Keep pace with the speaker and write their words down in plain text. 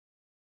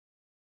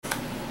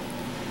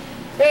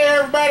Hey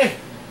everybody,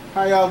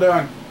 how y'all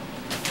doing?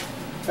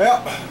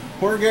 Well,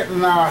 we're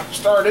getting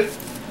started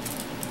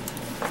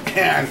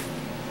and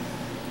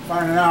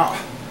finding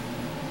out.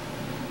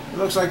 It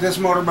looks like this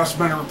motor must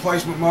have been a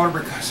replacement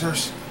motor because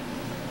there's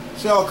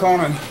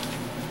silicone and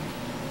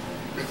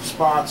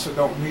spots that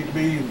don't need to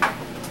be.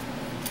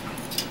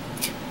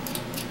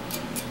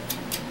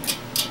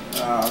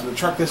 The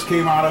truck this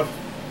came out of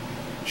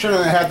should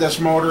have had this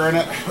motor in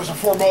it. It was a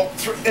 4-bolt.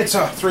 It's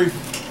a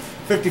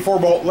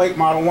 354-bolt late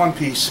model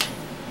one-piece,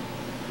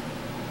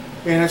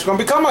 and it's going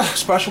to become a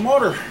special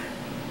motor.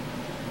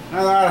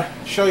 Now that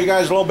I'll show you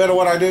guys a little bit of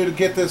what I do to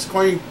get this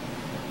clean.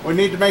 We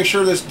need to make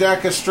sure this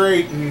deck is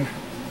straight, and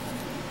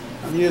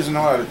I'm using a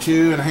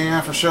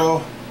 2.5 or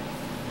so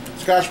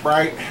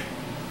Scotch-Brite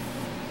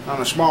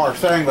on a smaller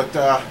thing. But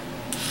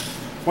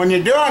when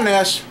you're doing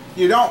this,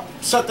 you don't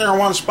sit there in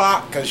one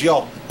spot because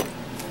you'll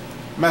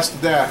mess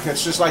the deck.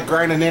 It's just like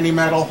grinding any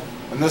metal,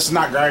 and this is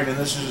not grinding,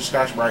 this is just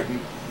Scotch-Brite.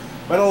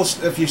 But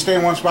if you stay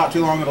in one spot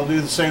too long, it'll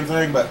do the same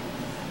thing, but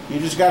you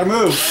just got to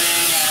move.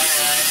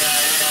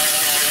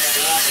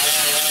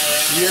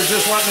 You're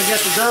just letting it get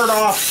the dirt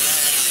off.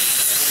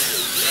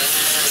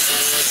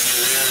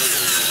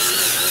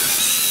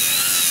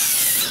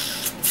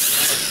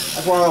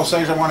 That's one of those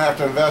things I want to have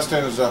to invest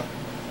in, is a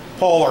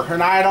puller.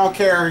 And I don't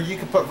care, you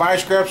can put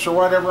vice grips or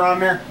whatever on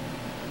there.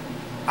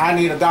 I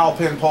need a dowel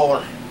pin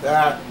puller.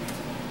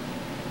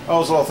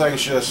 Those little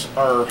things just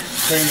are a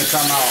pain to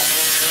come out.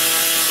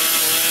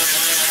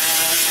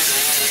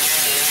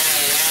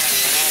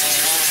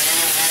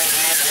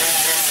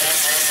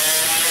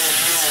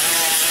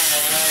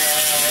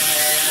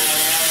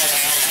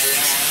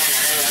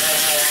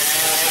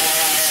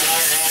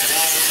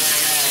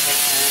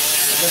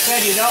 Like I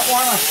said, you don't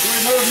want to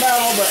remove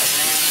metal,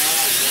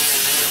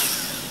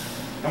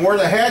 and where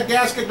the head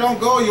gasket don't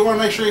go, you want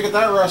to make sure you get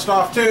that rust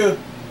off too.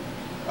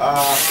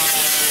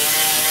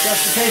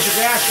 Just in case your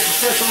gasket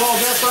fits a little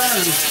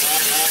different.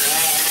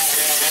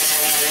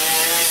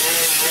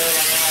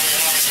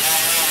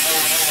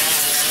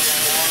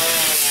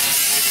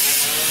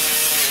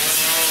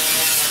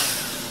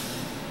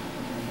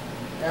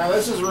 Yeah,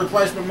 this is a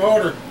replacement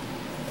motor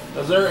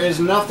because there is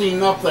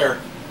nothing up there.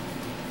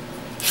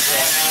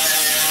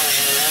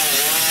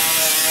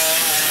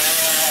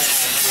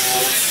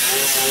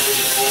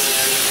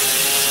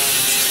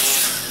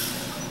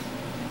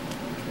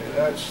 Okay,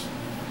 that's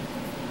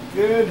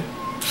good.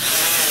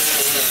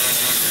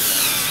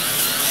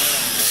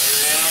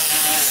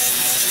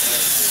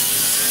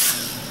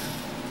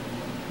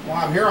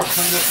 While I'm here, I'll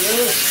clean up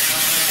this.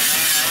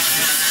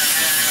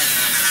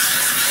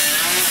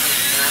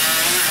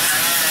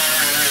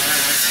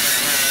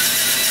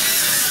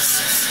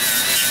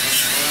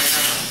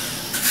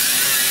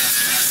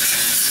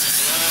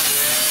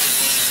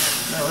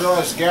 I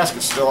realized the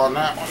gasket's still on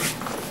that one.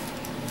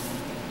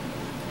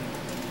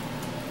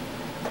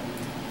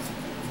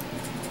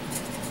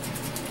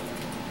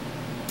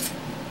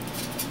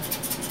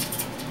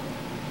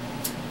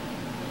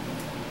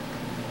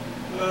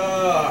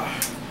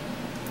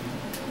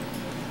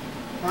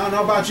 I don't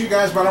know about you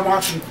guys, but I'm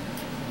watching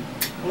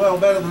a little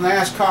bit of the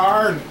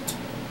NASCAR and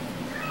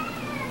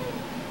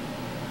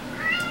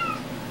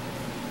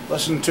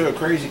listening to a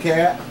crazy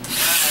cat.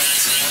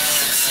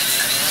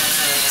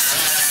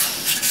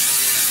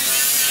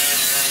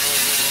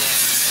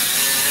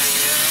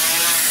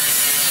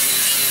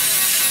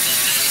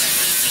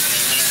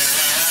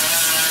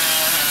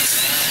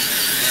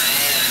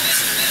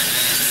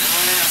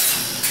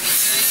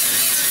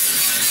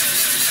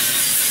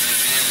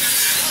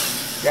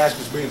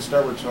 Gasket's being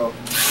stubborn, so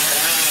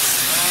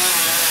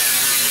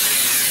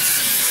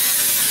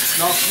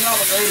don't smell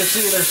the greatest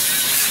either.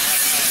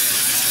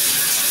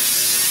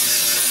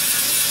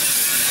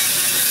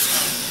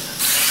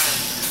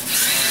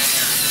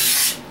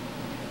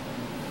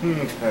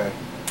 Okay.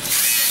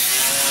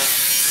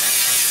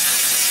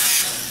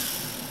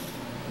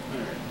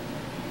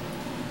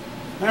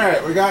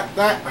 Alright, we got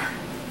that.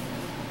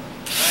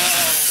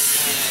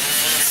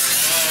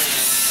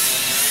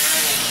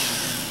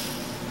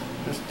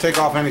 Just take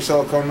off any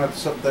silicone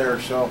that's up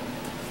there, so.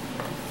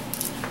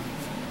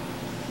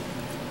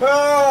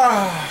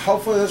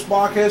 Hopefully this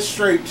block is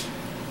straight.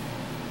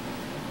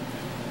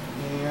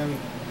 And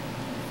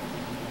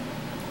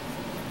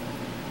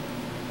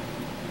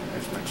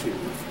there's my 2.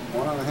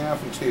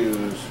 1.5 and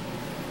 2s.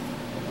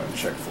 I'm going to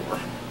check for.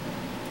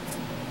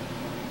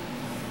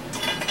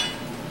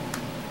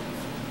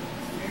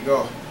 There you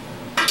go.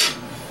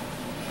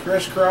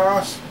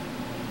 Crisscross.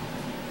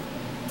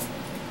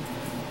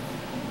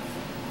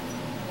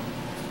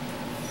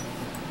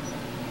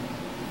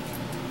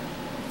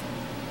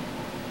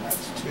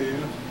 That's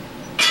 2.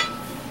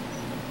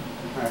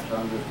 Actually,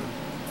 I'm just.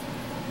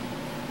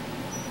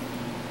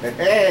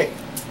 Hey!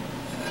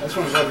 This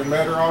one's looking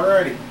better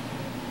already.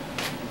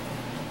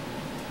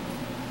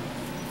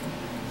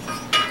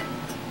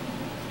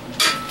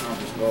 I'll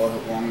just go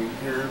along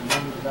here and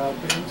run the dowel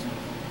pins.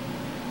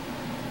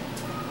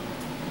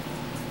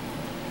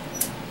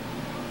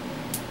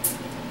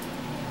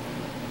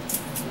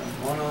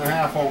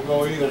 1.5 won't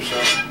go either, so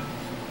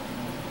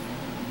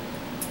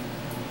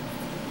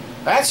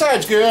That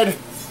side's good.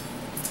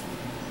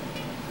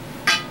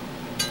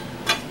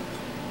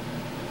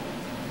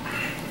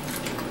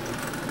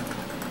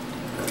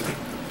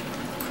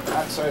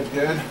 That side's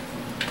good.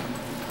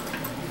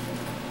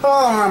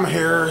 Oh, I'm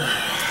here.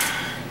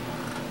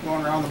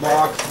 Going around the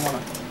block. I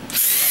wanna...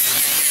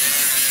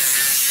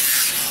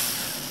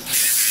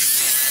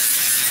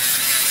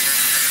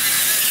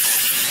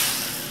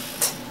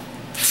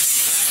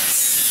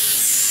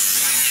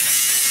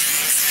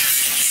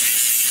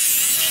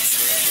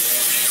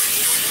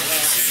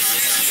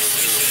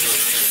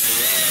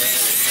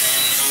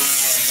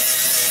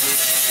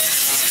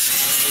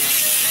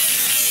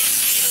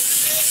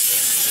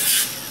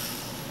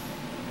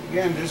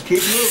 Again, just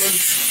keep moving.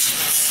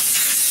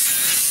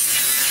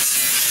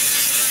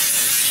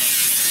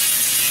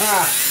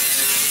 Ah.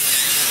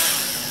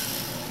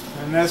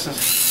 And this is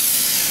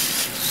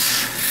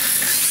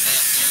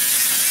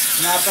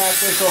not that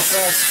this will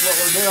affect what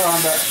we're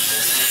doing, but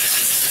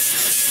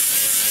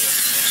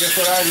just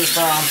what I just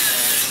found.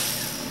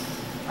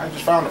 I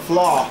just found a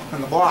flaw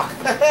in the block.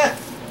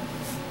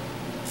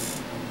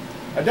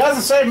 It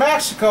doesn't say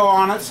Mexico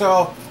on it,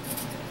 so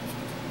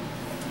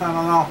I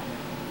don't know.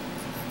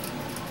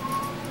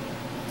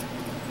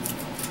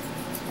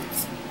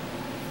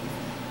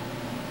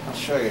 I'll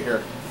show you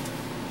here.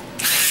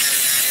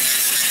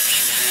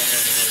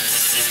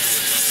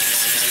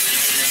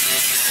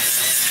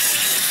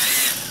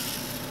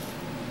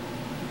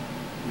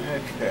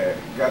 Okay,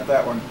 got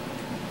that one.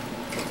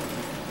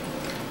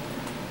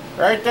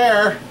 Right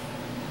there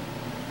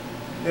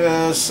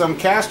is some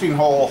casting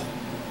hole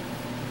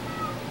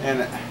in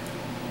it.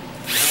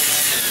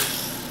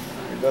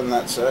 I've done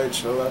that side,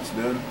 so that's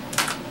done.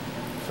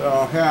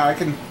 So yeah, I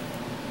can.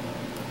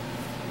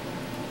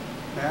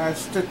 Yeah, I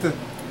stick the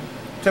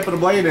tip of the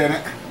blade in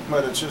it,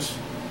 but it's just.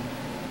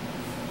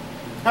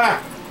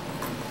 Ha!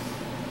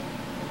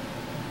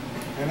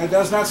 And it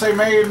does not say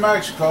made in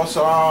Mexico,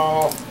 so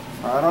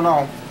I don't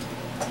know.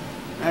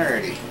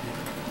 Alrighty.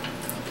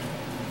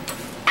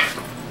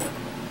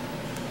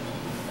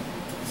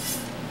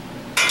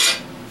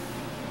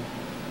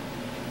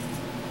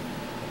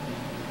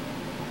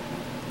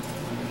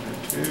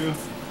 Two.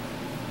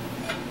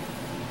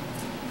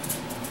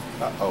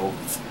 Uh-oh.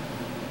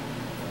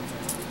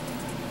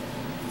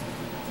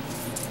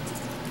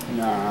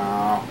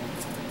 No.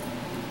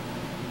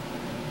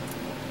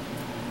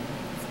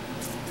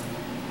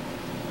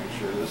 Make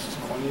sure this is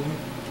clean.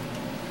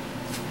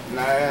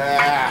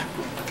 Nah.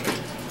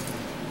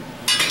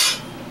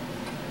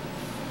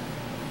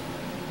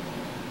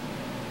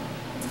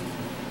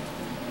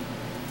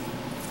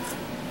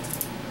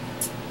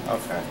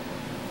 Okay.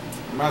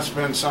 Must have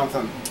been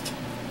something.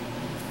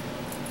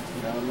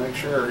 You gotta make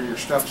sure your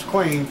stuff's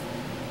clean.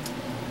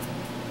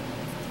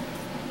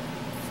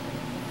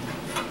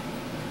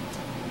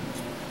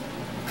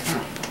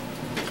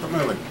 Keep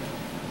moving.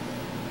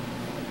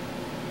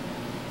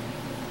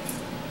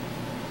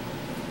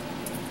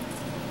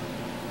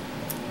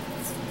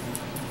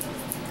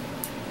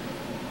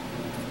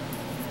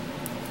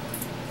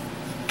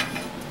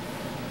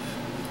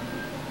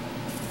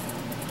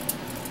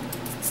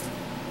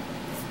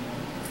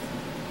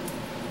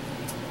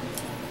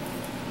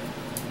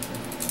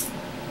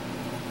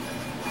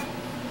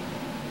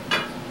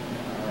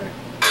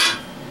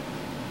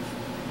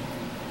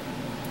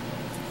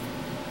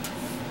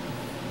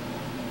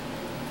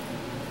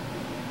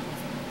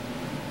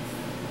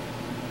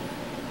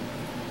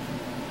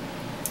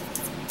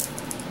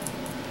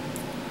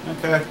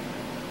 Okay.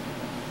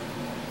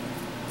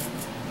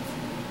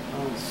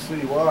 Let's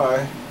see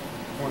why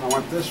when I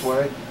went this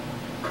way.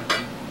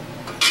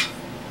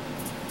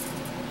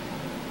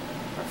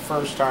 The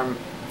first time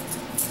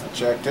I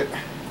checked it.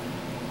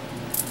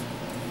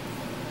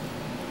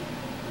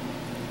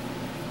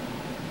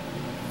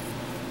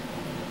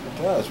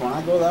 It does. When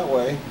I go that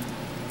way.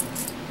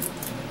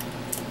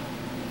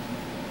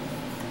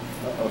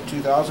 Uh-oh,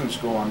 2000s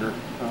go under.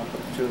 I'll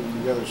put the two of them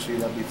together, see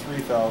that'd be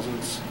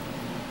 3000s.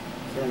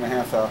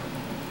 3.5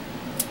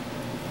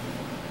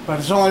 but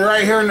it's only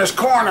right here in this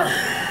corner.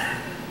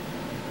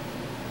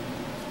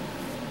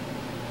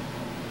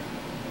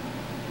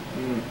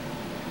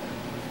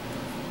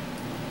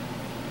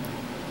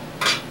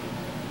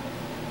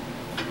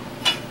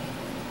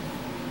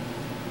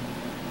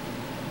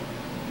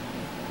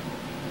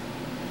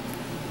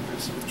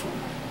 Let's see which one.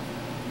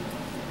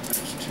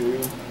 There's two.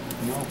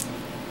 No.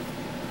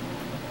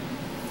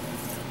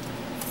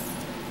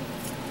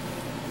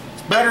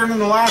 Better than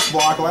the last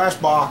block. The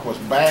last block was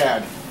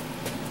bad.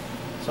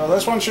 So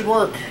this one should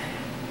work.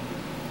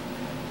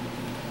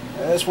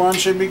 This one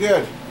should be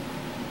good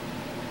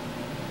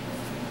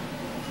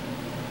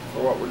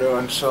for what we're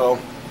doing. So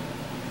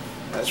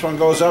this one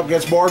goes up,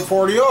 gets bored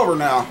 40 over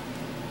now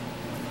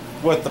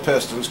with the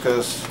pistons,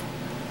 because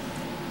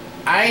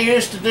I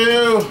used to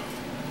do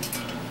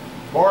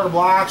board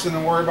blocks and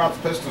then worry about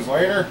the pistons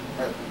later.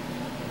 But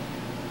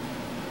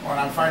when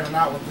I'm finding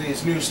out with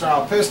these new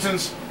style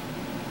pistons,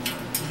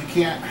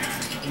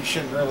 you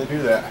shouldn't really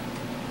do that.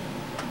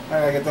 I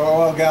gotta get the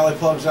oil galley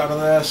plugs out of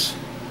this.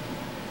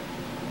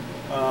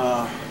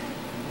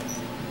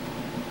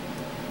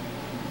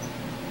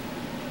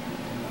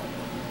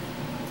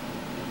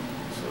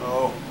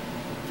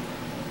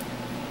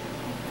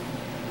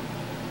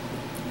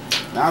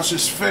 Now it's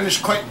just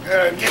finished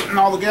getting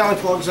all the galley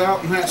plugs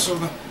out and that, so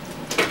the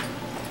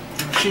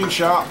machine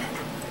shop.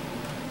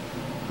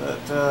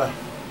 But I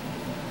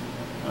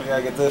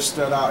gotta get this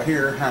stud out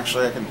here.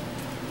 Actually, I can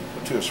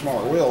put to a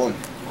smaller wheel and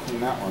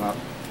clean that one up.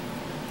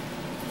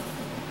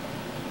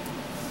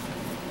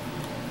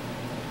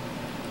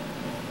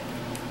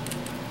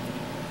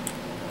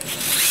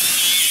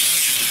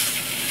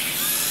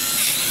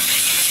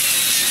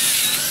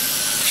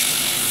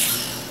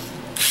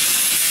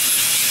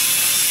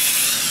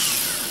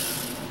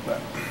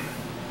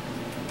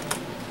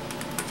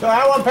 So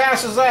that one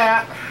passes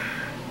that.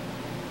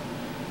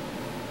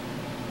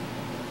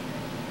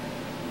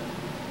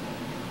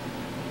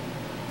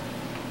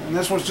 And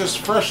this was just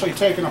freshly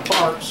taken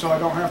apart, so I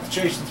don't have to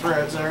chase the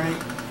threads. They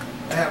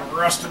haven't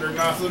rusted or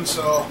nothing,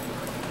 so.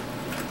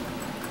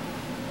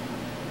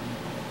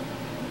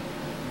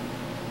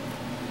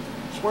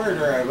 Square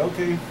drive,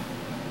 okay.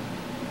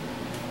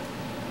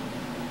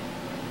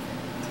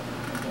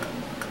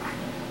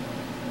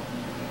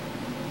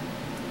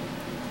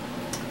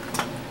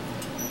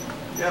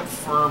 Yep,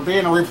 for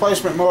being a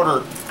replacement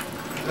motor,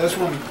 this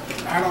one,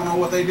 I don't know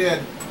what they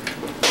did,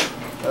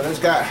 but it's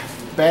got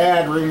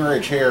bad ring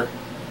ridge here.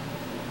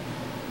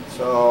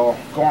 So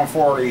going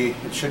forward, it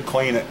should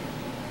clean it.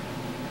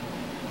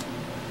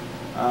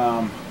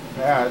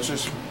 Yeah, it's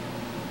just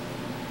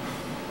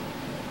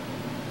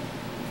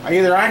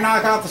either I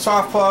knock out the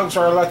soft plugs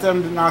or I let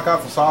them knock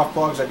out the soft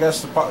plugs. I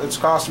guess it's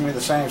costing me the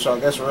same, so I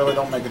guess it really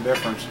don't make a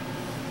difference.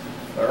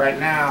 But right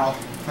now,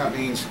 that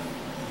means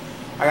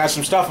I got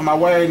some stuff in my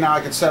way. Now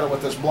I can set it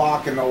with this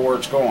block and know where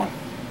it's going.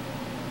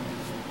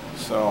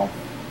 So,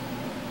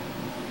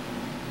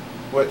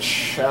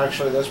 which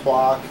actually this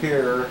block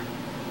here,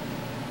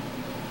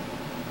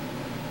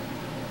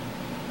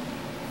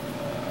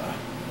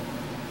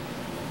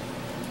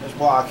 this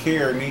block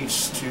here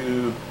needs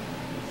to,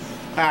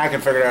 I can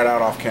figure that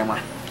out off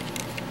camera.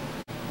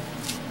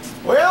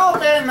 Well,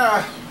 been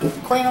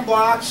cleaning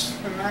blocks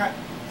and that.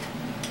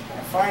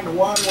 I find the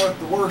one with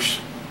the worst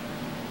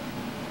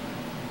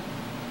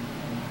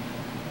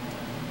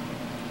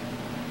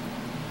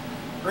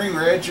ring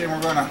ridge, and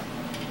we're gonna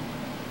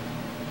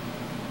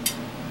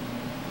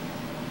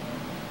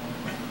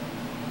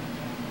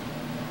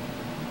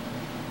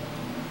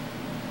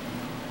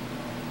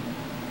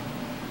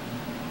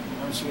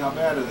see how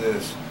bad it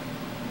is.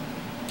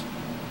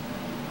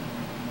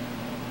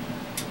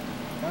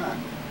 Ah.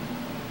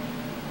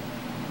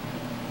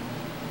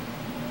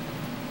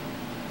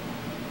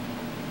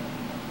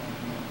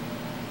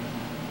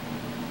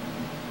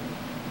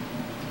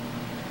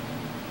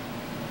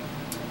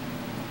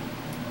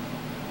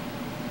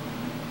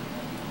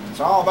 It's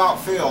all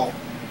about feel.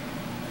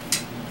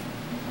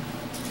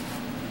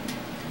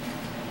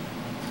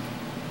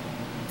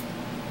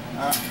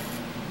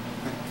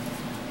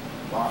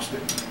 Lost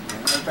it.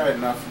 Not tight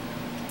enough.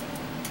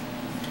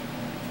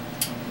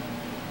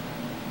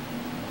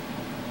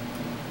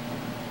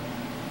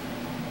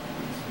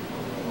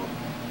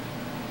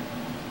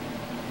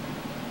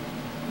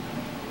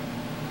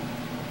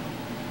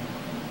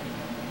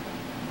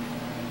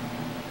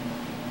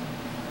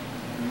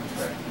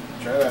 Okay,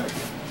 try that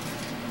again.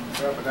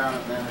 Drop it down in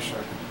there so I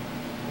can.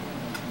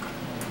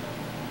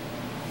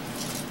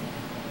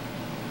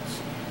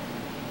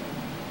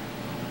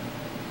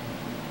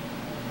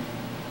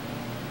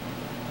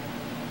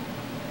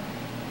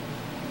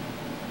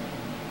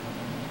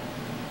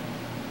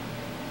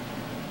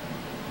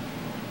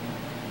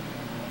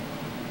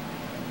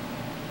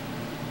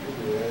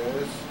 It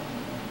is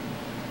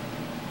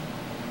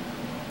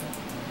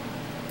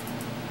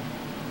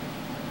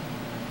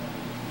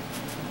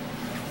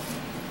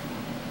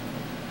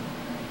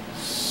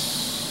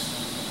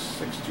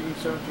 16,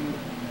 17,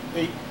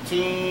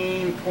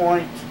 18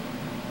 point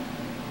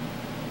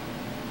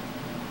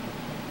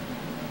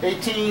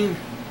 18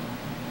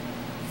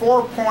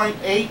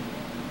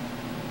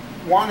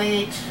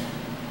 4.818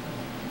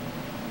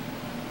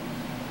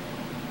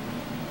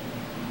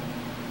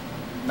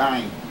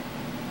 9.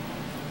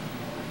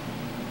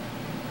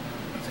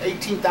 It's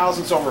 18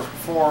 thousandths over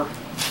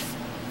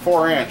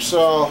 4 inch.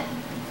 So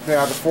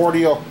yeah, the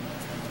 40 will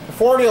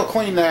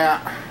clean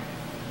that.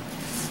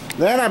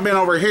 Then I've been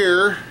over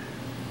here.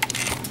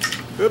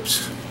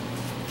 Oops.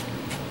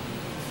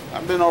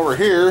 I've been over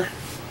here.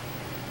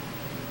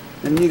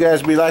 And you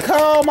guys be like,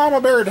 oh,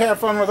 Mama Bear would have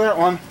fun with that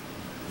one.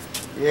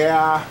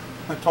 Yeah,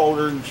 I told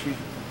her, and she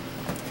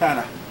kind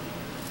of,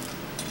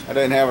 I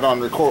didn't have it on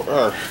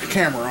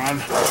camera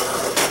on.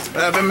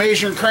 But I've been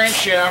measuring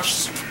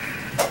crankshafts.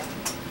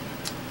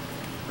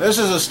 This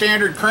is a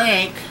standard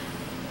crank,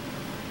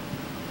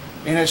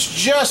 and it's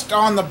just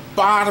on the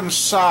bottom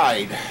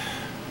side,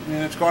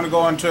 and it's going to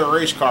go into a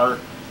race car.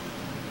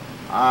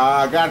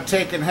 I got to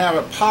take and have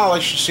it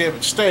polished to see if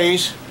it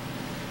stays.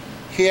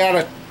 He had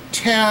a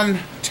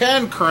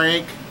 1010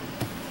 crank,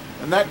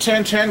 and that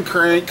 1010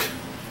 crank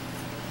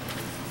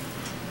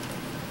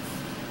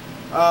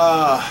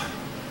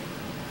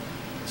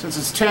since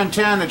it's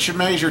 1010, it should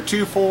measure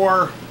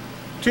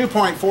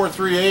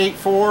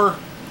 2.4384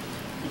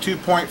 to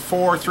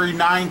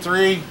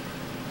 2.4393.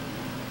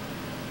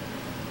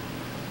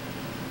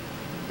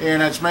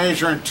 and it's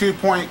measuring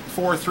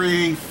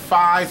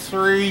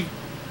 2.4353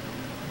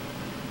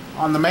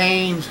 on the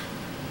mains.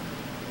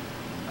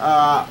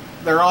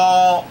 They're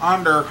all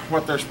under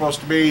what they're supposed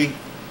to be.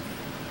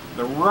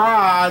 The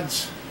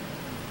rods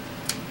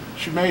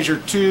should measure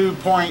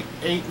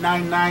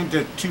 2.899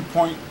 to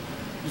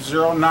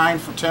 2.09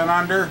 for 10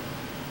 under.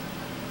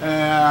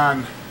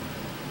 And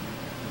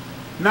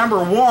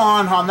number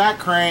 1 on that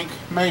crank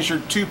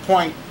measured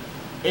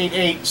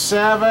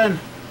 2.887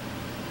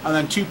 and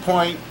then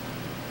 2.8.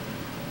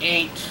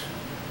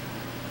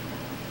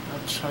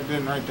 Oops, I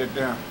didn't write that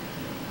down.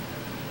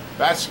 If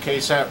that's the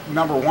case, that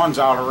number 1's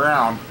out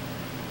around.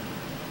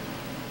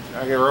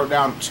 I wrote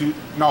down 2.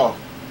 No.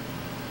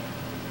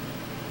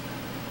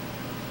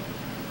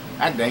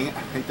 Ah, dang it. I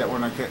hate that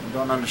one. I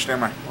don't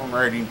understand my own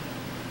writing.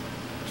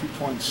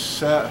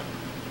 2.7.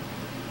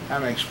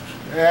 That makes.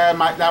 Yeah,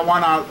 that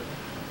one out.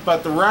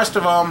 But the rest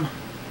of them,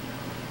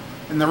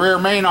 and the rear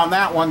main on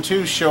that one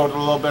too, showed a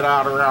little bit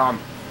out around.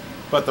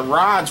 But the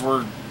rods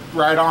were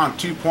right on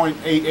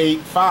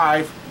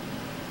 2.885.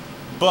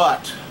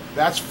 But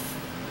that's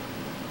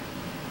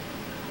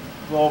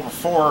a little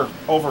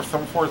over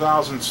 4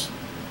 thousandths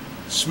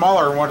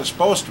smaller than what it's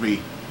supposed to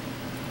be.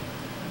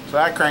 So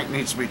that crank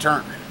needs to be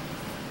turned.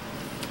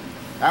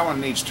 That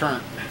one needs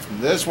turned.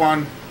 This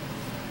one,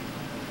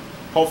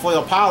 hopefully,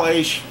 will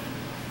polish.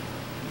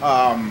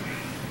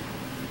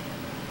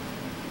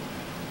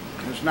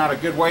 There's not a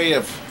good way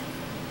of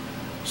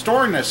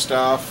storing this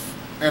stuff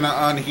in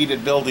an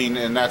unheated building,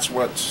 and that's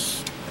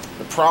what's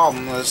the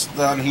problem is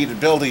the unheated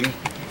building.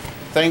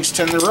 Things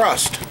tend to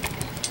rust.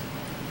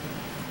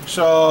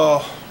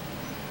 So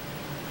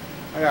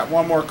I got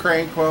one more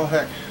crank. Well,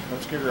 heck,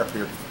 let's get her up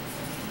here.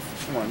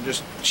 I want to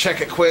just check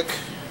it quick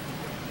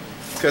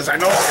because I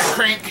know the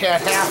crank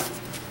had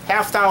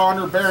half thou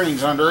under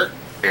bearings under it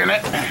in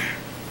it.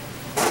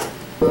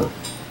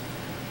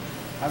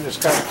 I'm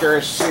just kind of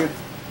curious to see.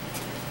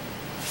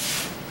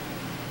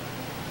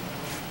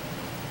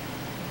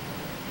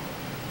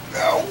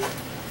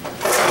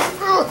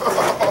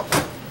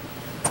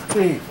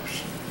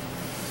 Jeepers.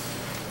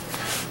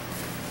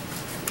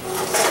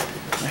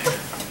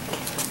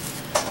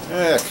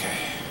 Okay.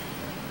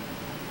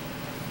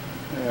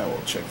 Yeah,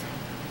 we'll check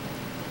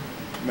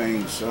the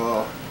main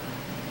saw.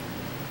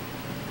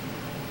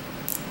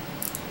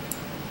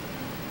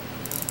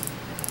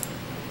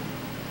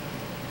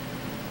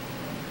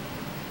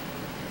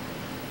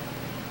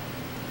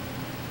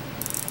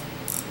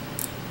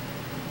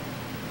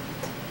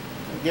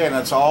 Again,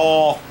 it's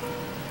all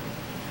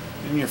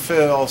in your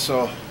fill,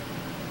 so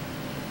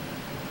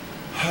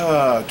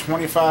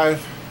 25,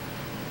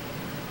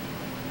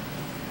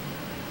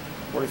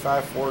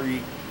 45,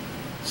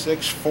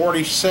 46,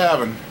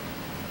 47.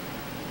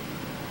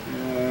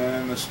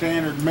 And the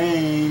standard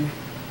main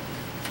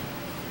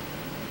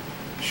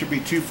should be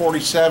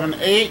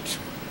 247.8.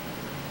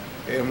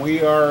 And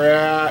we are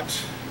at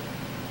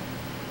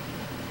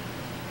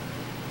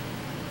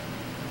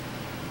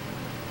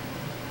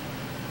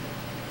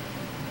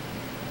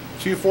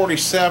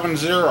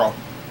 247.0.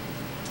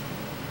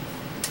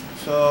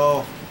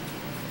 So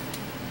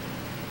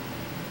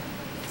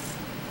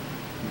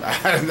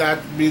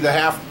that'd be the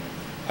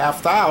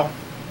half thou,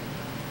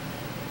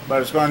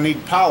 but it's going to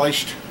need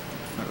polished.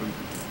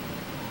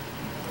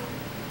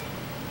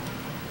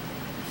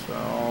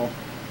 So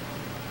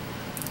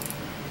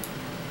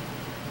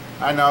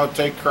I know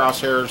take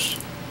crosshairs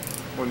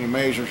when you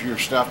measure your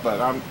stuff,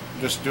 but I'm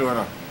just doing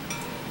a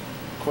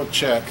quick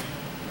check.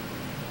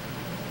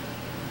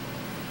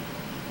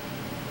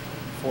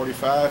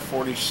 45,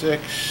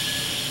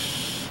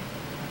 46,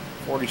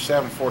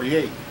 47,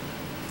 48.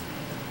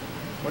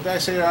 What did I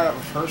say out of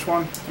the first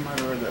one? I might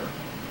have read there.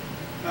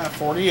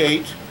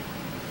 48.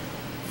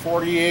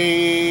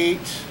 48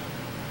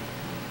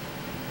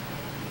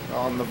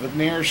 on the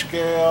veneer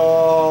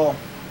scale.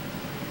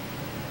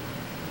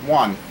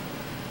 1.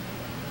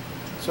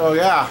 So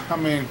yeah, I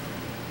mean,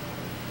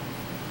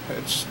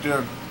 it's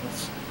doing.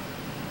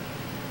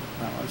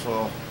 That one's a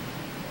little.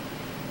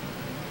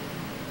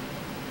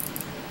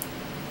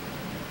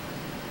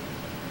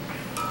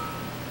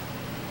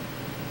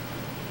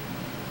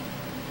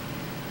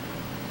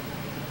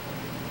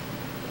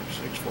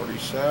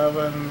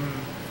 47,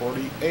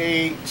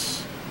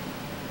 48,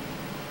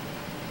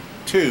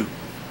 2.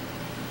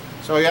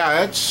 So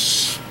yeah,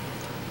 it's,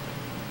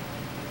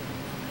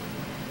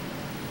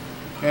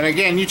 and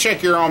again, you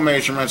check your own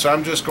measurements.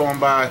 I'm just going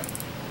by.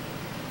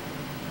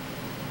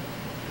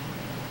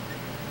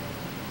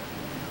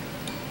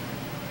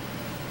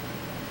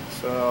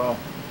 So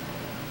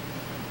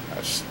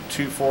that's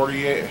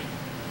 248,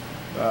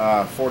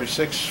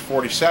 46,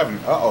 47.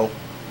 Uh-oh.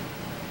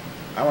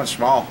 That one's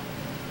small.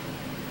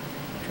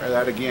 Try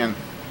that again.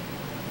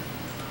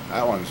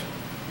 That one's.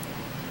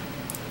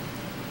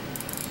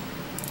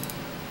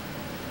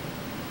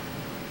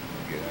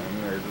 Get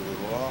in there to the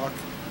lock.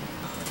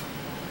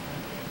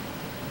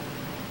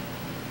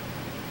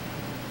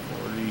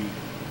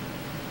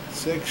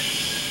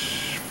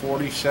 46,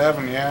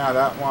 47. Yeah,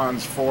 that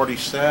one's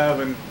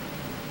 47.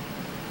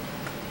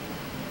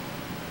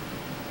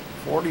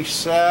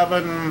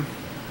 47,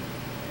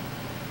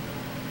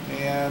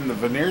 and the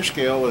vernier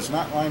scale is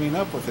not lining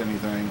up with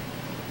anything.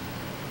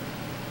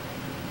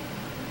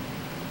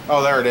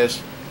 Oh, there it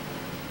is.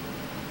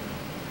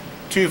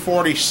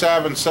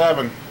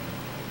 247.7.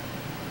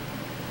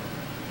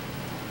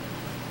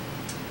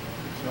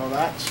 So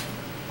that's,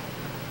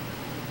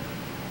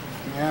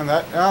 yeah,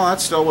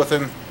 that's still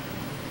within.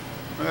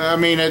 I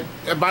mean,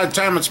 by the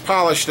time it's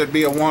polished, it'd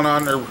be a 1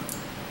 under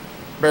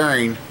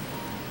bearing.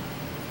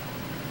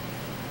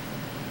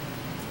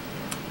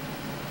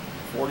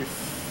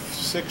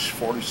 46,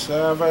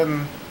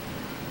 47.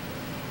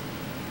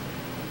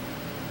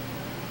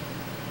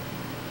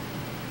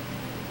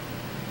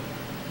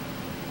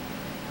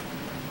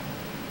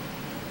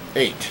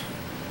 Eight,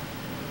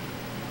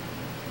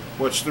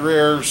 which the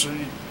rear's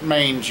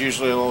main's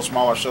usually a little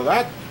smaller, so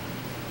that,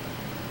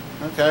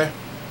 okay.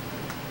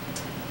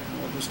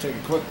 We'll just take a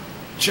quick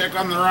check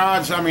on the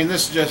rods. I mean,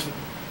 this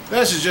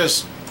is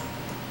just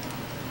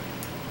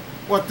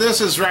what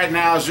this is right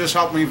now is just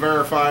helping me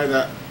verify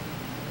that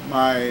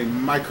my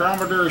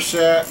micrometer is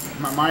set,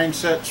 my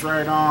mindset's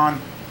right on.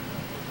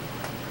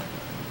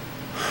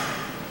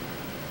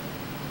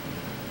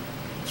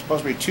 It's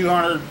supposed to be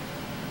 200.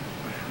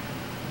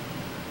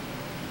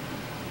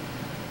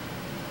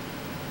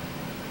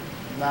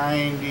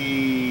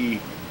 92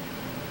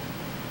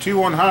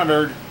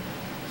 100 is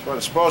what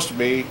it's supposed to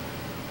be.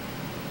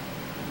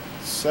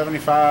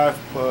 75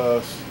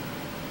 plus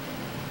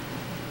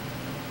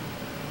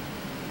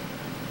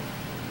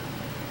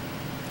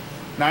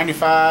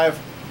 95,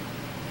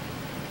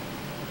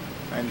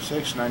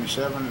 96,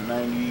 97,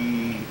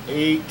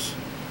 98,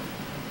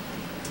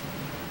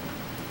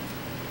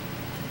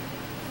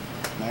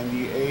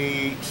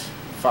 98,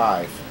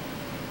 5.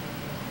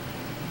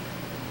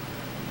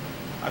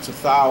 That's a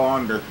thou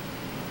under.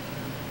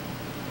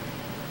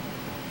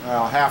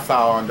 Well, half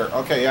thou under.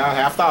 Okay, yeah,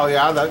 half thou.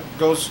 Yeah, that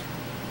goes,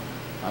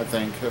 I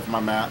think, if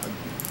my math.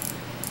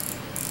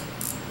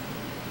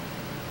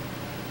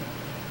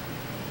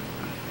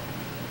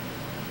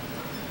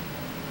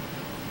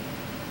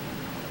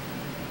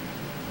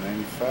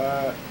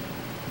 $95,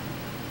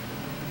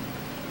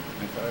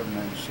 95,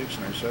 96,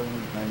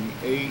 97,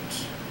 98.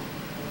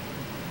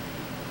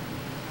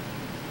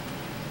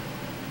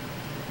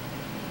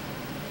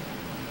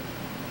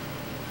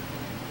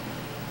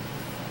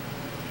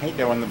 I hate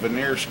that when the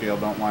vernier scale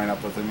don't line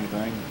up with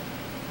anything.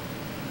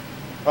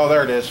 Oh,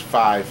 there it is,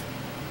 5.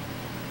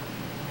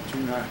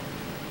 2.5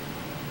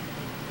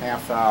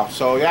 half thou.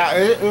 So yeah,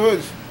 it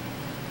was.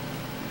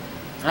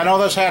 I know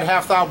this had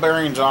half thou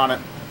bearings on it,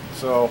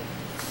 so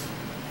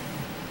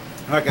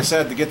like I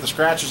said, to get the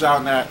scratches out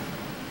in that,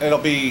 it'll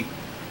be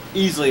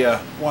easily a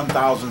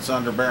 1/1000th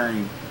under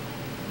bearing.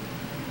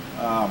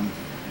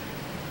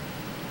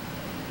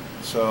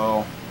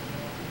 So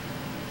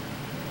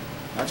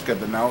that's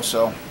good to know.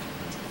 So.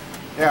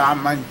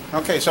 Yeah,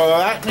 okay, so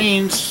that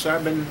means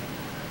I've been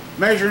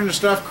measuring the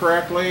stuff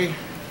correctly,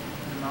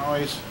 and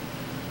always,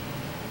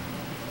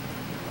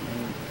 I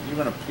mean,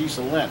 even a piece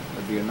of lint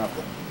would be enough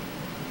to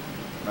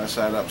mess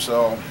that up,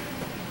 so.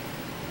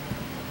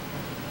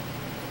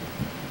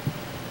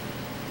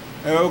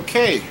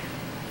 Okay.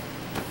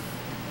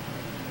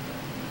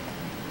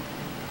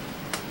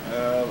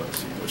 Let's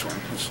see, which one?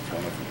 Let's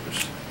turn it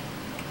first.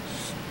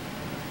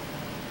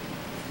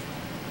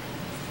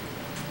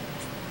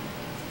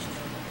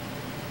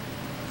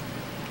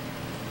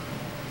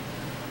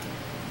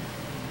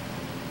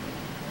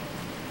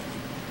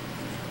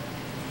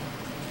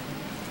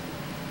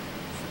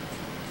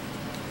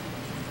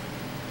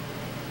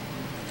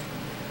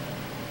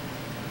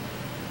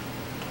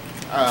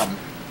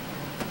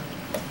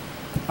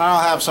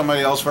 I'll have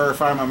somebody else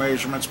verify my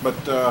measurements, but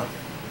yeah,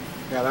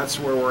 that's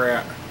where we're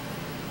at.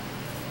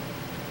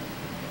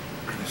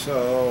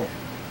 So,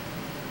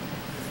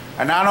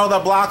 and I know the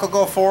block will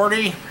go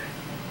 40.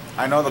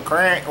 I know the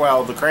crank,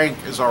 well, the crank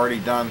is already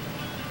done.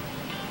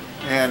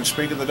 And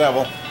speak of the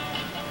devil.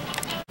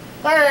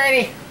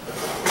 Alrighty.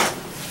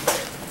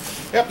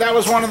 Yep, that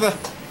was one of the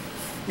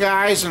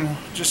guys, and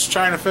just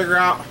trying to figure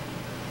out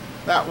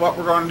what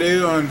we're going to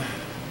do and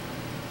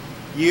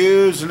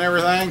use and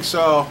everything.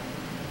 So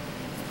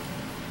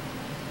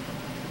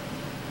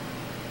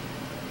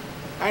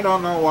I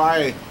don't know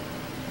why.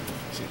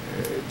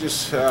 It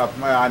just well,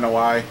 I know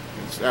why.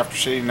 It's after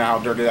seeing how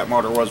dirty that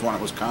motor was when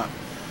it was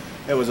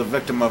it was a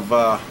victim of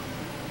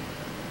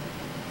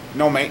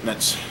no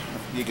maintenance.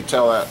 You could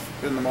tell that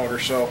in the motor.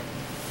 So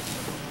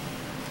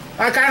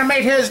I kind of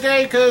made his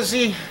day, because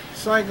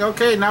it's like,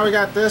 okay, now we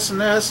got this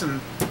and this,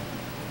 and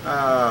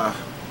I'm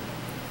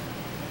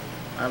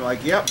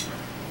like, yep.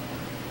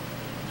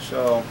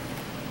 So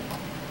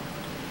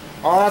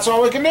that's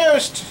all we can do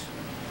is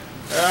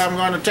I'm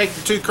going to take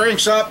the 2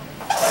 cranks up.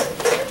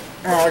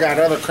 Oh, I got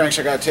other cranks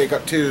I got to take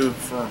up too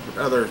for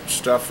other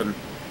stuff, and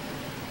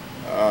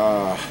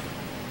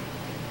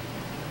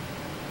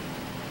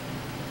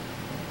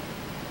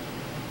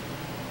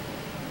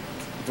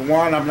the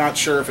one I'm not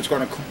sure if it's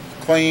going to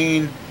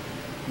clean.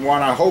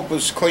 One I hope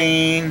is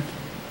clean.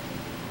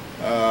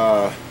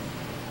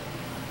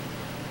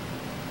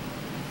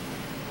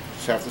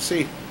 Just have to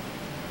see.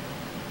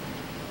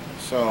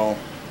 So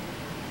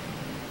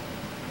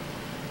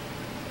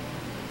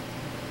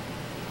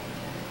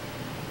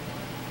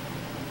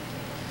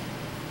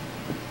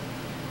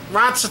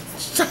lots of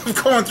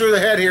stuff going through the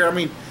head here. I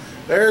mean,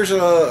 there's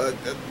a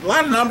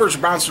lot of numbers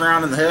bouncing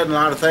around in the head and a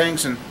lot of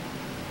things, and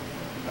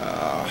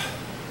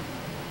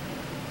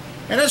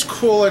it's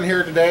cool in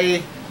here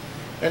today.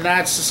 And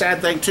that's the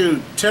sad thing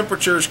too.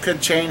 Temperatures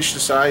could change the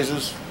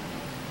sizes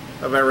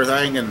of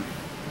everything, and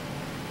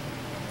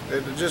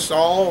it just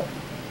all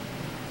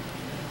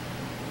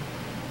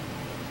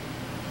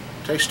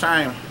takes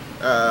time.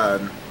 I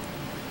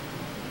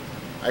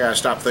gotta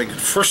stop thinking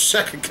for a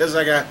second because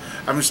I got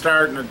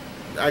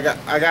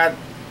to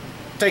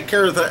take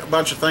care of a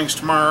bunch of things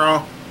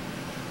tomorrow,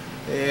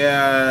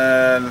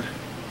 and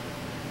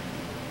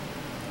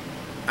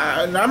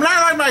I'm not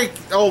like my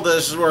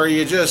oldest where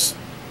you just,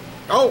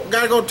 oh,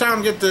 gotta go to town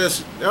and get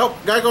this, oh,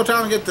 gotta go to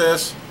town and get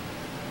this.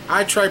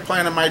 I try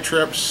planning my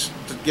trips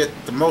to get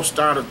the most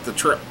out of the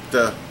trip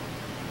to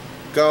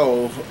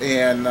go,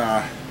 and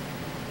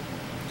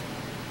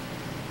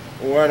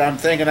what I'm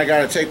thinking I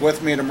gotta take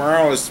with me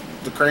tomorrow is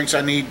the cranks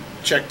I need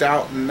checked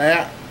out and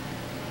that.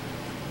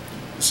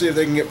 See if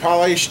they can get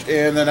polished,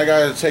 and then I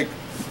gotta take,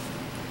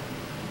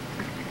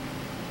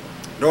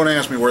 don't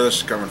ask me where this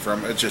is coming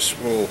from, it just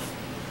will,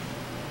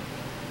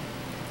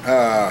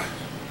 then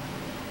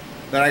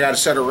I got a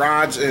set of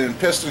rods and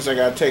pistons I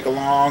gotta take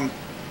along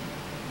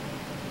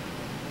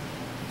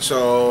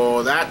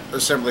so that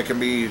assembly can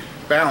be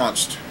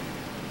balanced.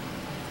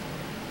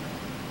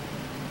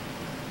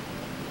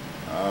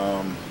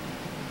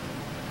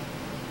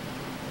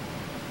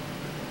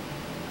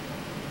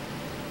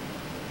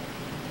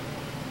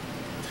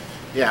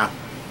 Yeah.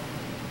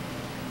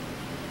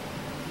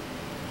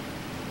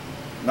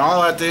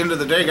 Now at the end of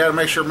the day, got to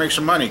make sure to make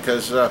some money,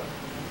 because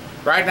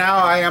right now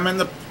I am in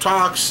the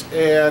talks,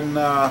 and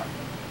that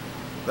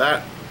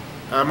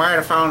I might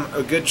have found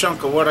a good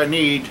chunk of what I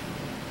need,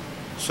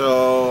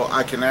 so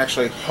I can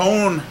actually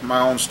hone my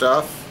own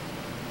stuff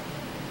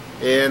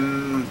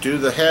and do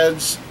the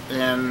heads,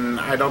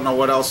 and I don't know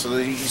what else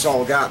he's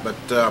all got, but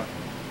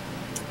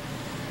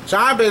so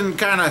I've been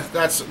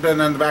that's been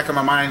in the back of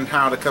my mind,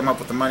 how to come up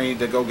with the money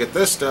to go get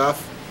this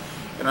stuff.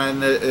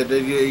 And it'd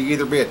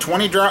either be a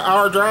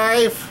 20-hour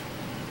drive.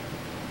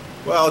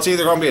 Well, it's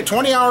either going to be a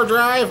 20-hour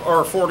drive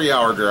or a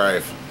 40-hour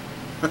drive.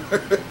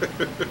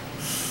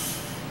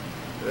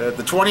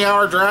 The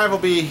 20-hour drive will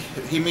be,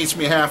 he meets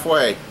me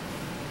halfway.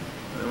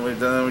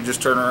 Then we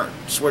just turn around,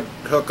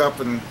 hook up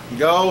and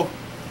go.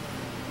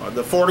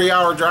 The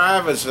 40-hour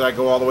drive is I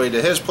go all the way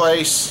to his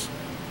place,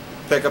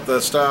 pick up the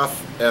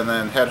stuff, and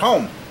then head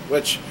home.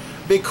 Which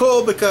would be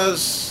cool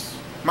because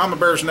Mama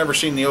Bear's never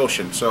seen the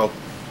ocean, so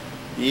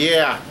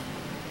yeah,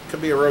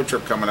 could be a road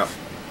trip coming up.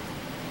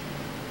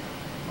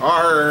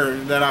 Or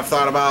then I've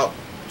thought about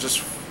just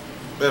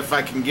if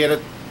I can get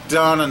it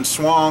done and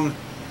swung,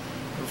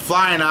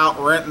 flying out,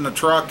 renting the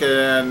truck,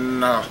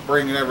 and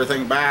bringing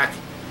everything back.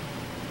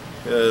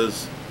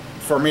 Because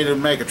for me to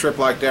make a trip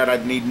like that,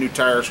 I'd need new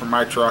tires for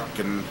my truck,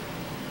 and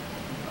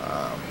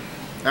I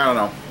don't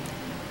know.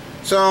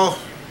 So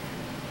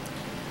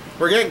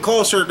we're getting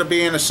closer to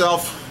being a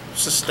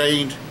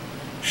self-sustained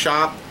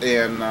shop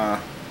and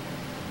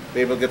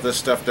be able to get this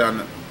stuff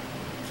done.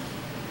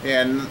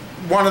 And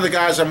one of the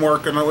guys I'm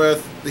working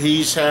with,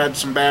 he's had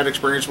some bad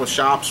experience with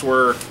shops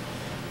where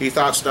he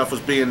thought stuff was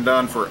being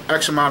done for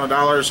X amount of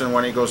dollars, and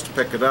when he goes to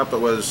pick it up, it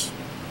was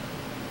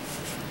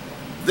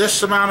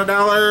this amount of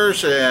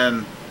dollars,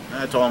 and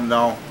I told him,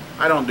 no,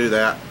 I don't do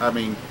that. I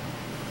mean,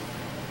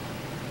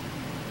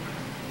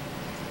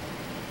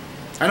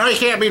 I know you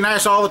can't be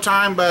nice all the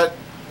time, but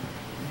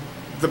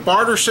the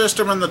barter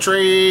system and the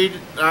trade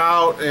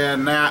out,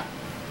 and that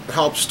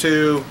helps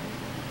too.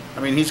 I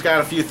mean, he's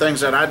got a few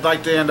things that I'd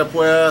like to end up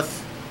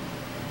with,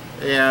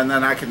 and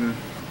then I can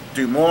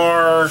do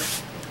more.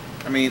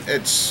 I mean,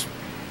 it's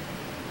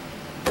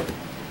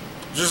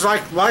just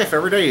like life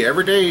every day.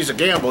 Every day is a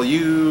gamble.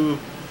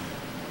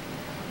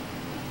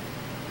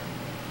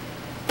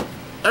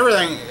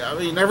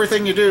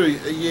 Everything you do,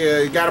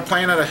 you got to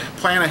plan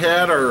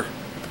ahead, or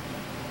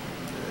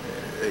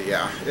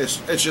yeah,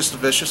 it's just a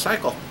vicious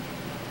cycle.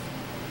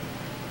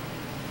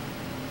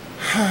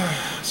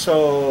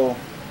 So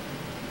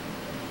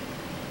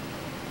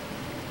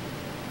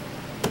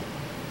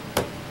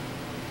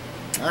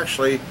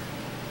actually,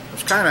 I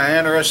was kind of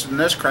interested in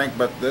this crank,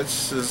 but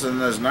this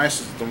isn't as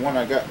nice as the one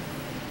I got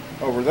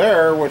over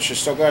there, which has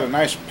still got a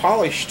nice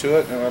polish to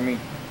it. I mean,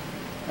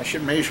 I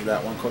should measure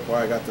that one quick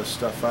while I got this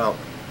stuff out.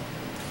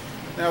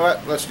 You know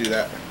what? Let's do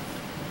that.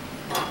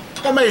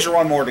 We'll measure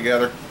one more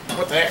together.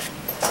 What the heck?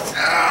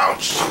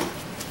 Ouch!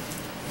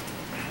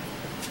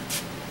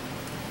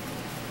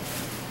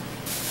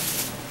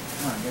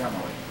 Come on, get out of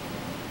my way.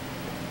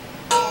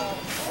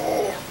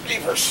 Oh,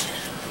 beavers.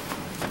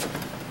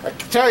 I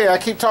can tell you, I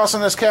keep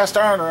tossing this cast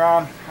iron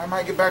around. I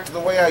might get back to the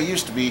way I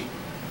used to be.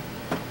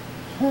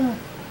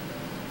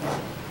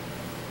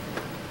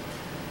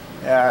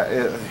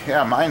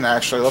 Yeah, mine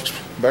actually looks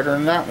better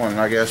than that one,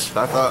 I guess.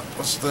 I thought,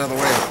 what's the other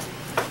way?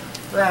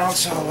 round.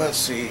 So let's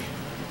see.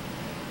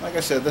 Like I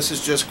said, this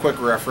is just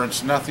quick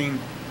reference, nothing.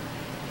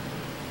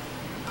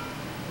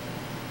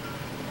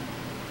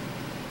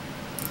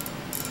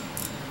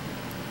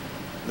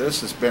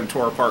 This has been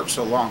tore apart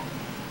so long.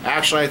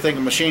 Actually, I think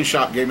the machine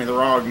shop gave me the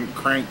wrong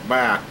crank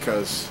back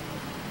because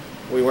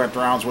we went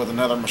rounds with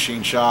another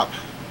machine shop.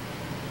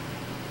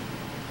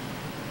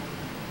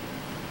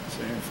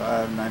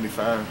 75,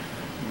 95,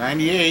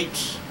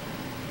 98,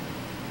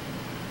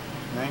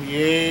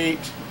 98,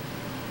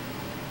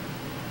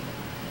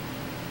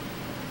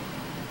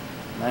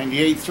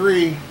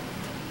 98.3,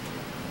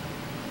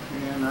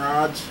 and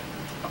rods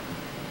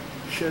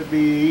should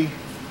be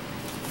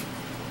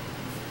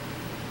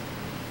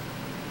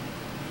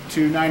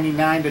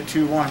 299 to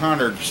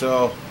 2100,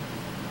 so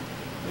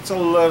it's a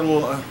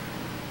little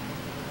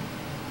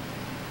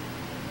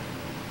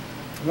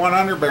one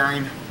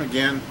underbearing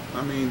again.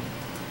 I mean,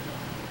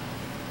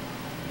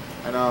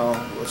 I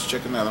know. Let's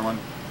check another one.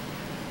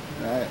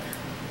 All right.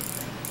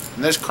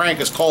 And this crank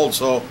is cold,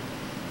 so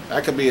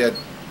that could be a.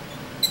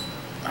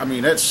 I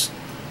mean, it's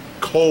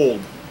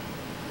cold.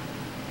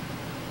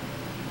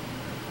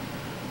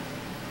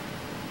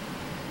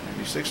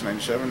 96,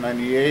 97,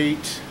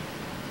 98.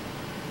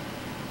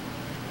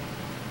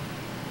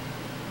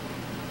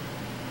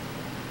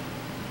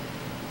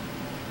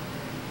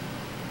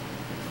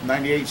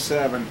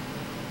 .98.7.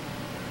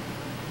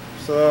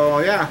 So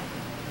yeah.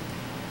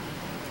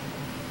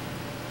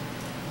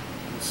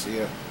 Let's see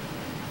it.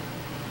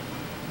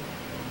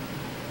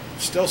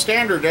 Still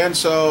standard then,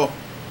 so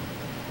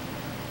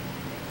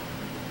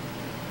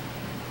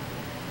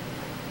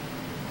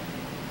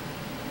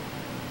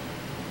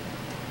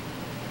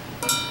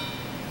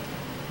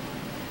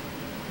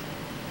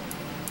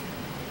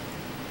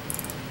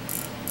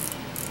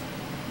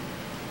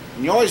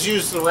and you always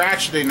use the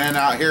ratcheting then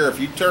out here. If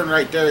you turn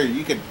right there,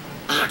 you could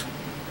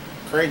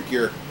crank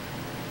your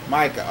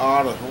mic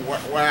out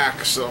of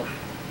whack. So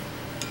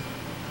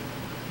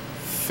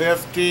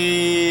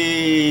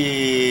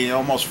 50,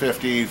 almost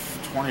 50,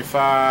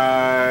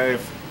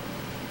 25,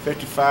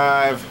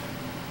 55,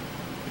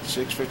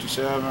 56,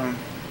 57,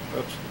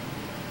 oops,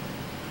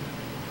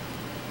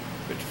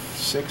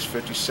 56,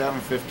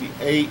 57,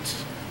 58,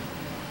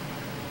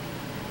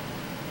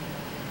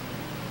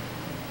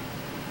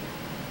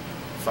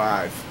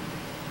 5.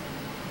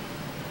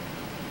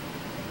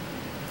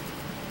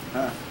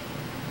 Huh.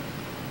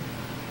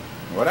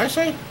 What'd I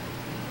say?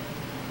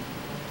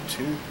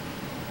 2,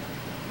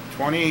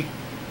 20.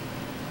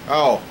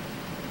 Oh,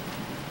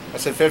 I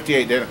said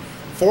 58, didn't I?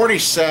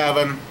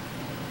 47.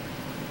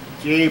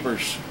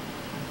 Jeepers.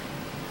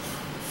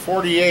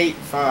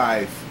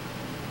 48.5.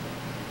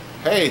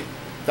 Hey,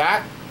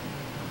 that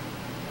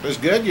is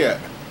good yet.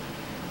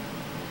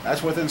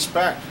 That's within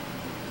spec.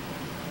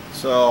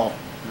 So,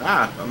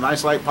 a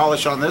nice light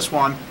polish on this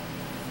one,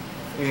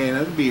 and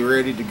it'll be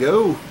ready to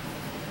go.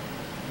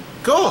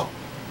 Cool.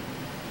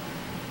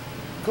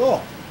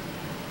 Cool.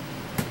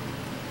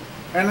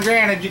 And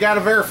granted, you got to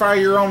verify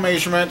your own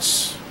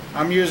measurements.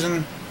 I'm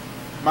using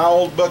my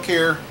old book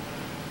here.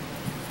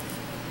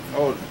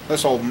 Oh,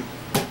 this old.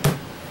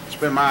 It's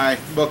been my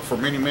book for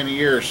many, many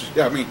years.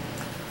 I mean,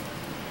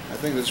 I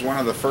think this is one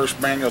of the first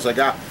manuals I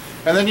got.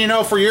 And then, you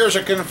know, for years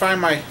I couldn't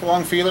find my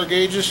long feeler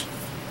gauges.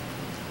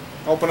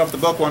 Open up the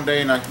book one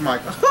day and I'm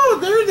like, oh,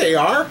 there they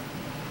are.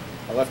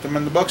 I left them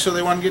in the book so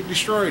they wouldn't get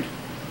destroyed.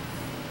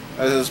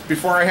 As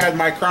before I had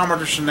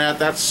micrometers and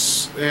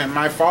and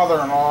my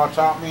father-in-law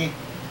taught me,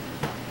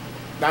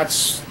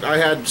 I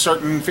had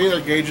certain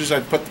feeler gauges.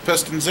 I'd put the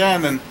pistons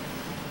in, and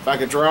if I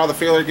could draw the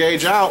feeler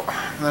gauge out,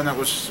 then it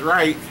was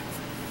right.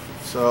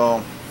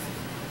 So,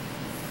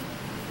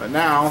 but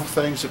now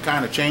things have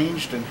kind of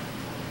changed, and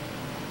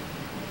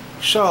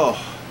so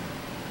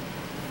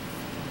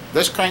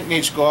this crank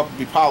needs to go up and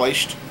be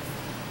polished,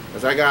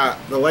 because I got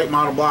the late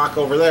model block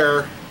over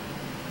there.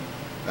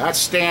 That's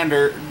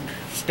standard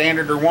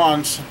or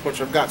ones,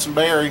 which I've got some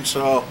bearings,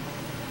 so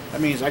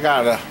that means I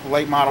got a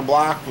late model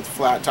block with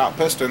flat top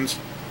pistons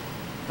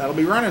that'll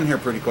be running here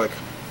pretty quick.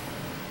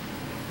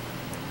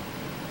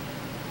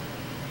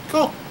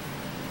 Cool.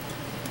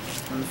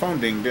 And the phone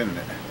dinged, didn't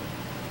it?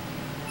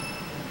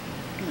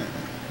 Yeah.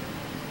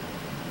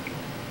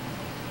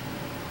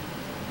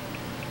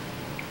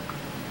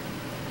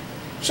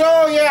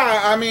 So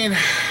yeah, I mean,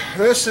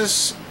 this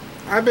is,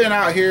 I've been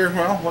out here,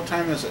 well, what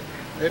time is it?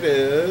 It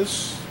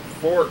is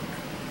 4.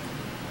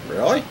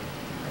 Really?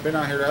 I've been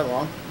out here that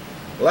long.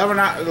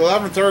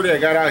 11:30 I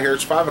got out here.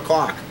 It's 5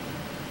 o'clock.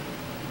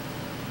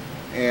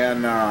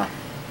 And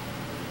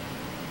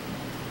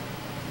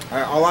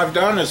all I've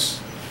done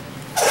is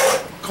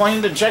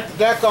cleaned and checked the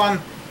deck on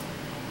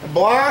the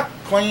block,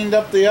 cleaned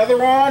up the other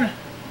one,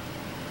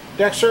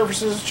 deck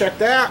surfaces, checked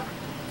that,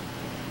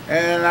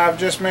 and I've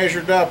just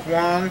measured up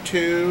 1,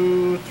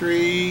 2,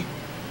 3,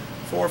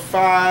 4,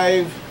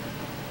 5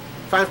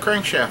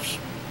 crankshafts.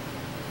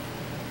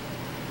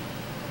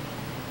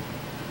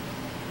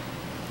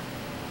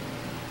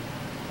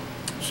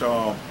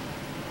 So,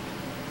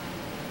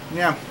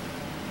 yeah.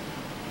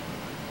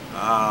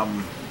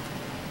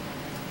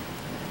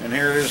 And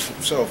here it is.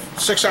 So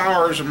 6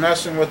 hours of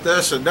messing with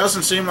this. It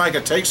doesn't seem like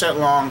it takes that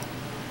long.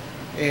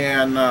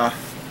 And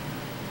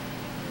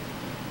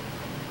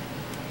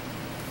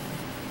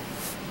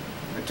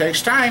it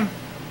takes time.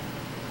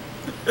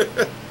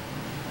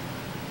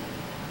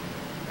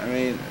 I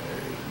mean,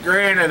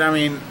 granted, I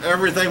mean,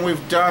 everything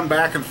we've done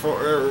back and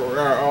forth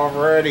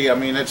already, I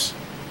mean, it's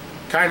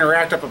kind of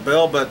racked up a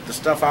bill, but the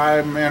stuff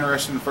I'm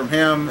interested in from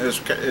him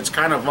it's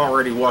kind of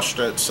already washed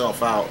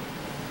itself out.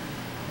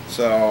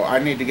 So I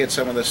need to get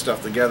some of this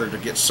stuff together to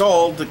get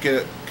sold, to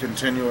get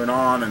continuing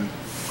on, and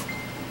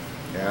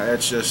yeah,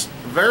 it's just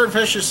a very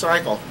vicious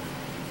cycle.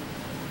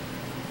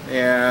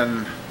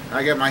 And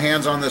I get my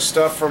hands on this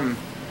stuff from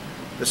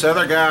this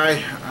other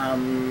guy.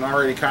 I'm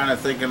already kind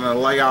of thinking of the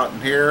layout in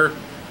here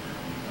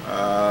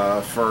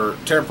for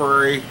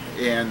temporary,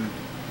 and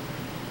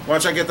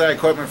once I get that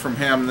equipment from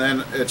him,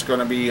 then it's going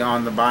to be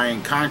on the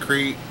buying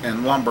concrete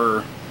and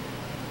lumber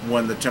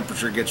when the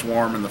temperature gets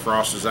warm and the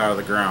frost is out of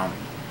the ground,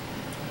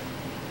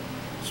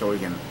 so we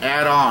can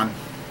add on.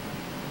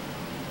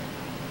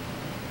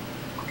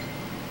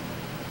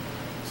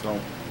 So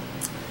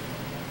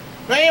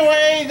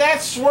anyway,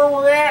 that's where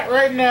we're at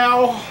right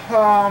now.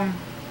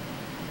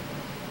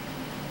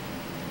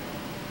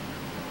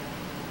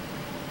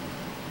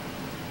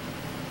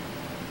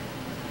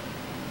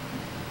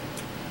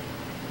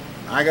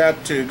 I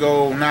got to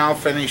go now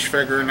finish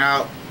figuring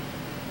out.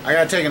 I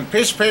got to take a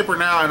piece of paper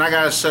now, and I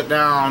got to sit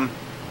down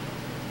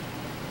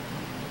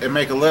and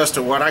make a list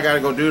of what I got to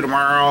go do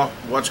tomorrow,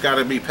 what's got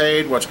to be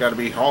paid, what's got to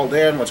be hauled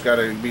in, what's got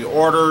to be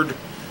ordered,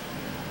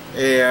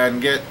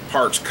 and get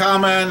parts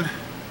coming.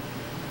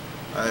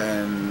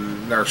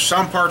 And there's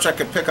some parts I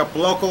could pick up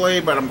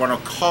locally, but I'm going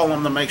to call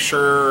them to make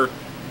sure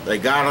they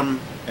got them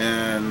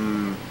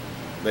and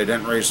they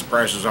didn't raise the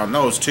prices on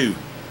those too.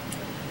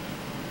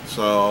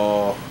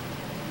 So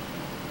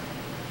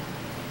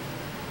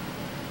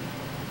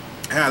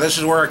yeah, this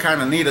is where I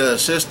kind of need an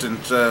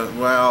assistant.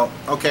 Well,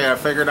 okay, I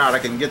figured out I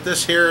can get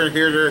this here,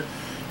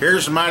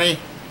 here's the money,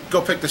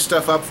 go pick this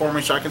stuff up for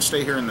me so I can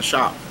stay here in the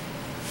shop.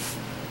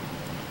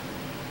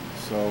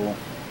 So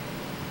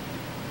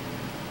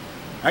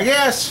I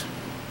guess.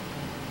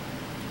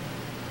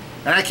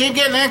 And I keep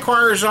getting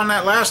inquiries on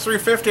that last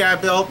 350 I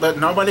built, but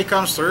nobody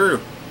comes through.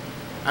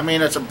 I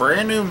mean, it's a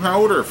brand new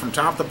motor from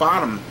top to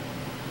bottom.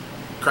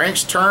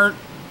 Cranks turned,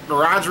 the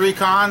rod's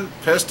recon,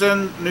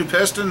 piston, new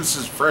pistons,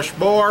 is fresh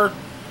bore,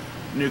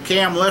 new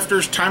cam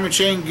lifters, timing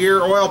chain,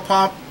 gear, oil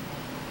pump,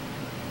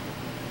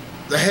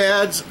 the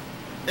heads,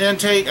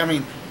 intake, I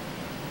mean,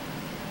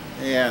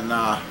 and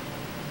I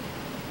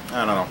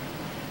don't know.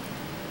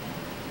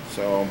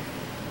 So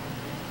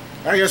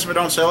I guess if I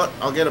don't sell it,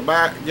 I'll get it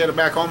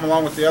back home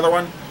along with the other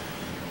one,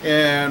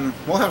 and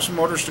we'll have some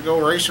motors to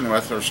go racing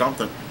with or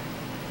something.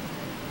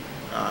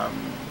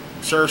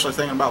 Seriously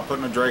thinking about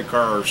putting a drag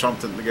car or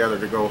something together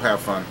to go have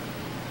fun.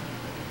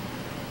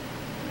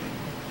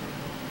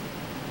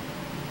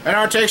 I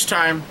know it takes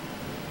time.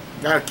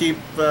 Gotta keep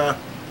God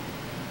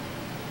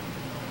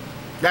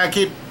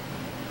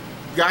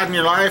in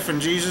your life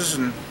and Jesus,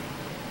 and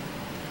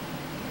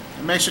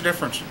it makes a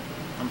difference.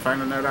 I'm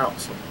finding that out.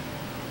 So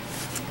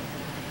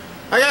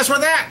I guess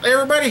with that,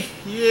 everybody,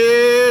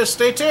 yeah,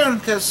 stay tuned,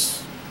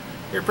 because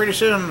here pretty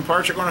soon the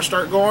parts are going to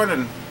start going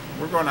and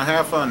we're going to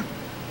have fun.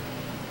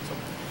 So,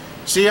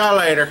 see y'all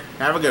later.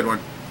 Have a good one.